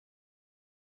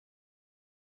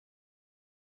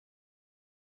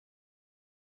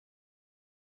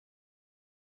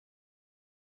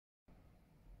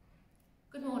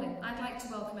Good morning. I'd like to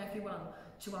welcome everyone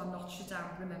to our Notre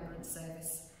Remembrance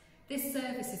service. This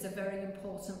service is a very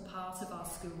important part of our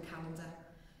school calendar,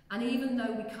 and even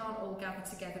though we can't all gather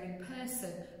together in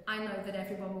person, I know that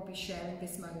everyone will be sharing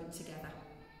this moment together.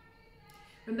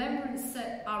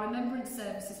 Our remembrance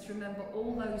service is to remember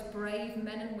all those brave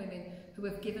men and women who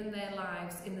have given their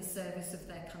lives in the service of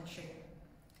their country.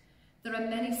 There are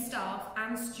many staff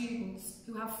and students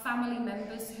who have family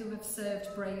members who have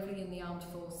served bravely in the armed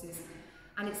forces,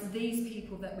 and it's these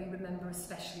people that we remember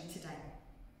especially today.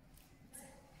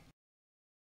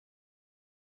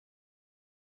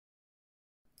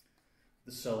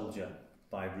 The Soldier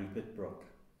by Rupert Brooke.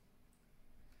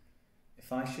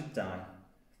 If I should die,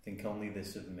 think only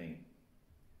this of me,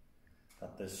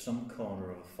 that there's some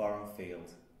corner of a foreign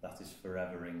field that is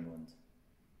forever England.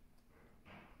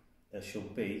 There shall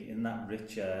be in that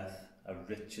rich earth a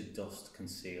richer dust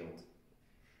concealed,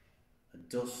 a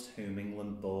dust whom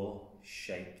England bore,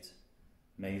 shaped,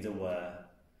 made aware,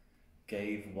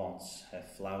 gave once her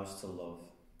flowers to love,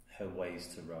 her ways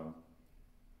to roam.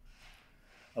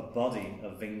 A body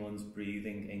of England's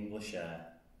breathing English air,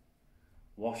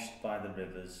 washed by the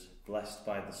rivers, blessed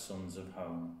by the sons of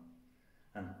home,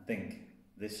 and think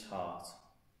this heart,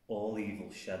 all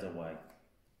evil shed away.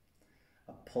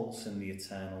 A pulse in the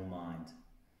eternal mind,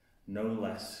 no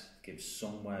less gives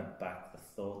somewhere back the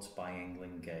thoughts by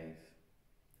England gave.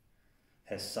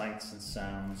 Her sights and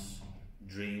sounds,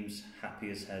 dreams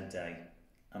happy as her day,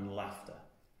 and laughter,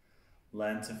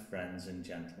 learnt of friends and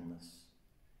gentleness,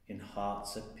 in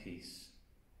hearts at peace,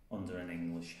 under an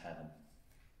English heaven.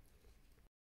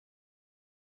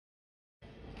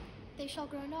 They shall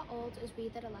grow not old as we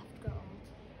that are left grow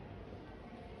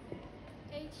old.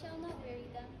 Age shall not weary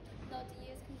them, nor do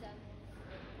years condemn.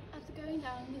 After going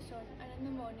down in the sun and in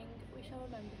the morning we shall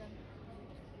remember them.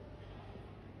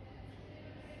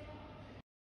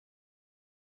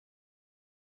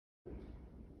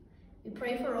 We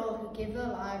pray for all who give their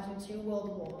lives in 2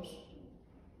 world wars.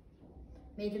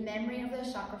 May the memory of their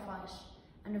sacrifice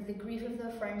and of the grief of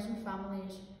their friends and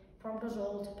families prompt us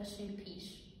all to pursue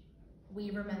peace. We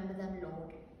remember them,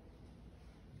 Lord.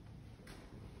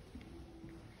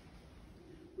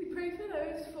 We pray for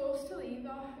those forced to leave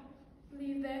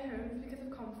their homes because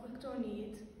of conflict or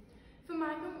need, for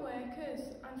migrant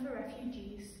workers and for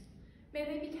refugees. May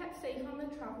they be kept safe on their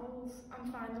travels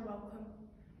and find a welcome.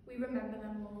 We remember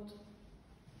them, Lord.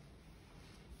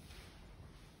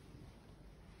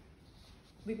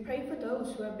 We pray for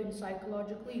those who have been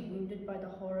psychologically wounded by the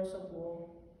horrors of war.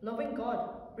 Loving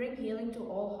God, bring healing to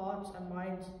all hearts and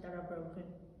minds that are broken.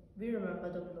 We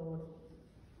remember them, Lord.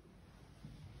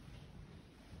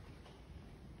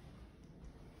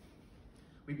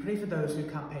 We pray for those who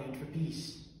campaign for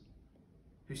peace,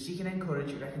 who seek and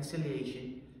encourage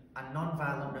reconciliation and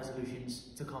non-violent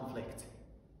resolutions to conflict.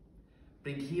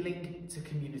 Bring healing to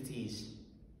communities,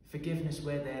 forgiveness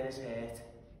where there is hurt,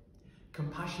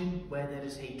 compassion where there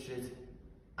is hatred,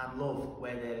 and love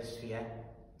where there is fear.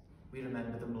 We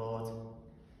remember them, Lord.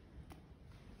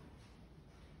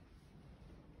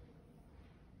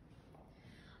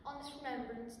 On this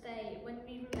Remembrance Day, when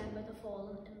we remember the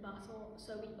fallen in battle,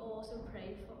 so we also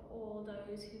pray for all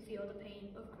those who feel the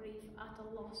pain of grief at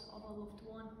the loss of a loved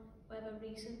one, whether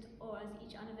recent or as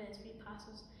each anniversary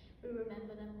passes. We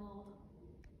remember them, Lord.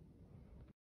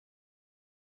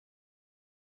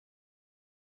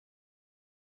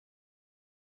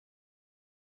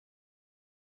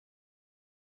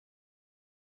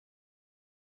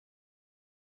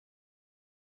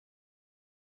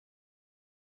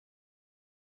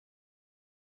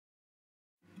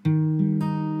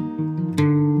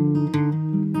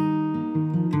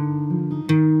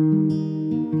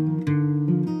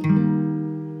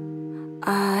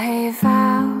 I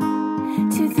vow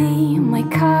to thee, my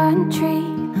country,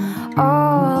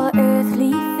 all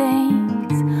earthly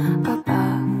things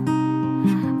above,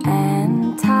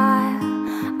 entire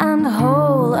and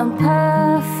whole and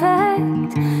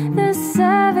perfect, the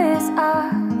service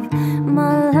of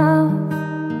my love.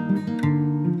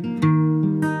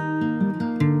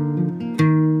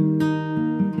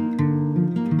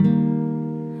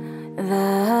 The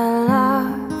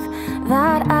love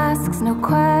that asks no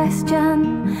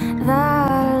question, the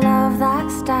love that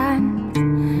stands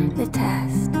the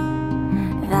test,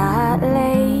 that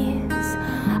lays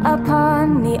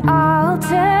upon the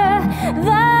altar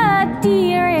the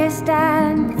dearest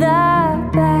and the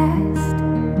best.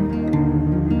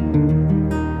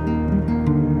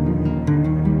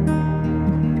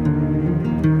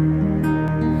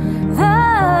 The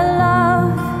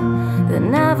love that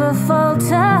never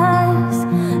falters,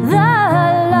 the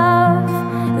love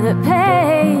that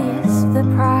pays the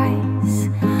price,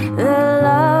 the love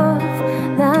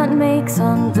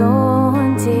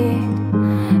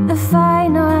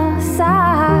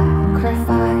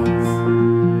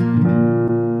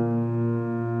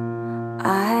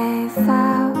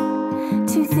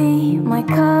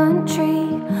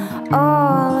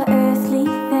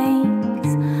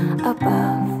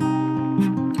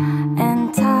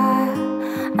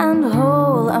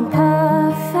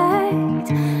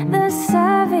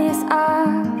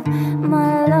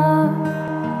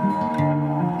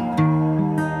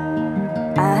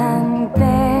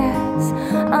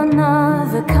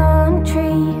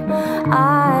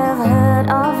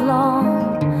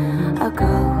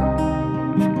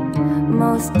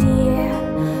most dear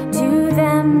to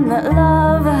them that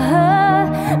love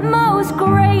her, most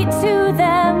great to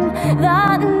them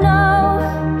that know.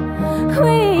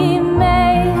 We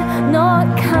may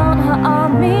not count her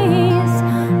armies,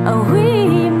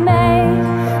 we may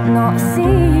not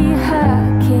see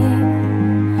her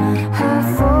king. Her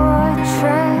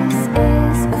fortress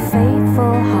is a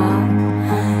faithful heart,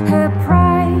 her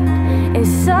pride is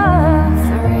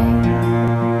suffering.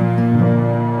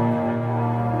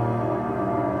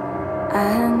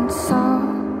 And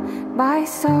soul by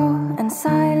soul and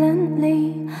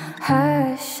silently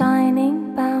her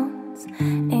shining bounds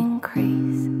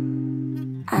increase,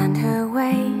 and her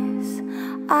ways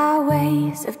are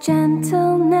ways of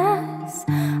gentleness,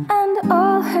 and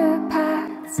all her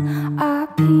paths are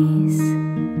peace.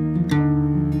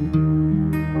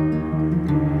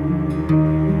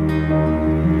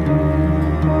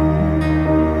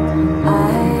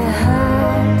 I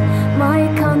heard my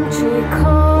country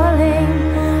calling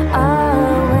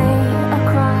away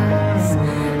across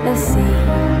the sea,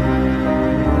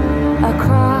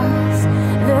 across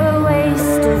the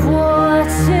waste of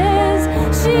waters.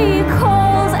 She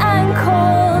calls and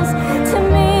calls to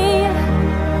me,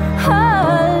 her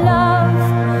love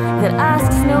that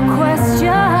asks no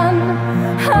question,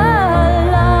 her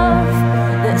love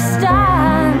that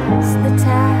stands the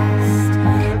test,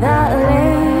 that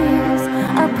lays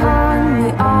upon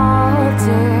the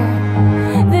altar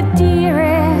the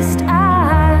dearest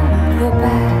and the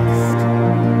best.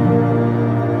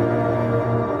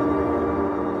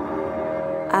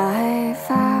 I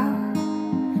vow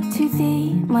to thee,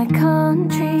 my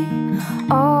country,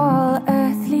 all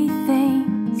earthly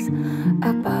things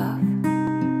above,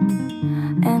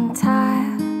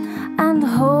 entire and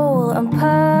whole and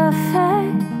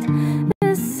perfect,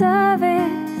 the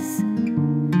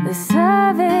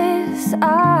service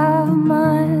of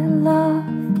my love.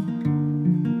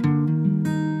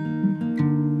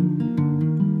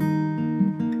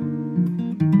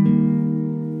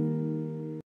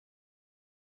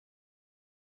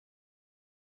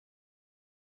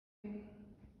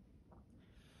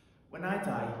 When I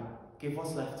die, give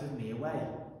what's left of me away,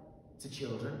 to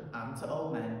children and to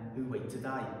old men who wait to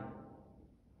die.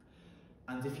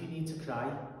 And if you need to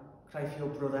cry, cry for your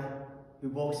brother who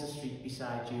walks the street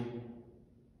beside you.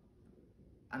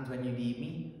 And when you need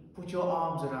me, put your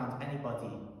arms around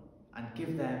anybody and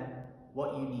give them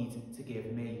what you need to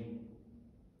give me.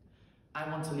 I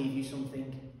want to leave you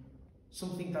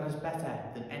something that is better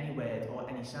than any word or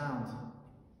any sound.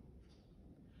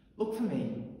 Look for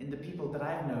me in the people that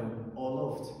I have known or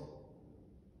loved.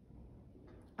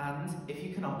 And if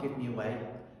you cannot give me away,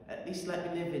 at least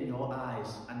let me live in your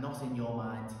eyes and not in your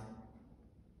mind.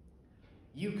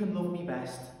 You can love me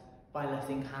best by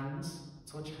letting hands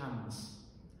touch hands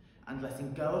and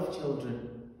letting go of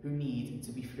children who need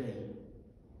to be free.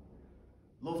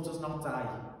 Love does not die,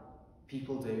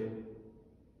 people do.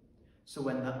 So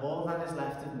when all that is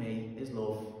left of me is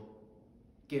love,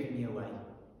 give me away.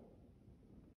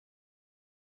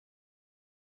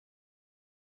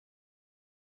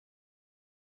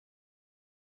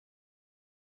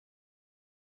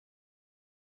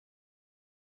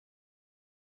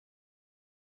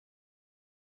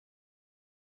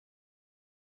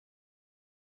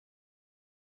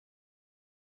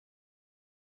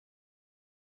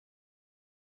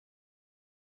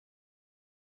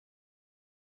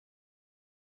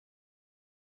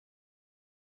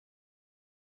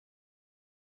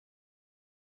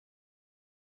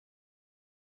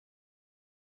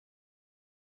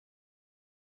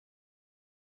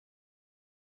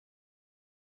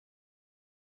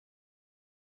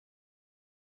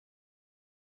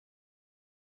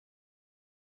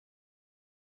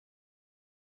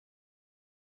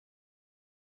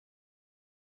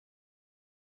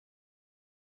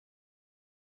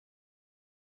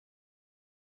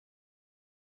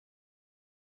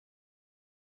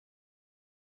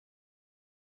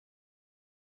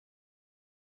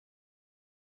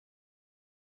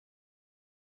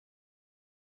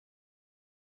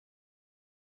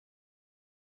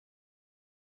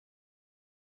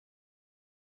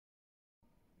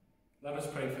 Let us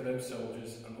pray for those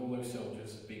soldiers and all those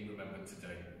soldiers being remembered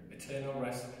today. Eternal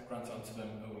rest grant unto them,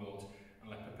 O Lord,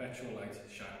 and let perpetual light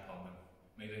shine upon them.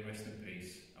 May they rest in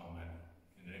peace. Amen.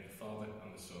 In the name of the Father,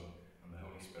 and the Son, and the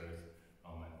Holy Spirit.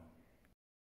 Amen.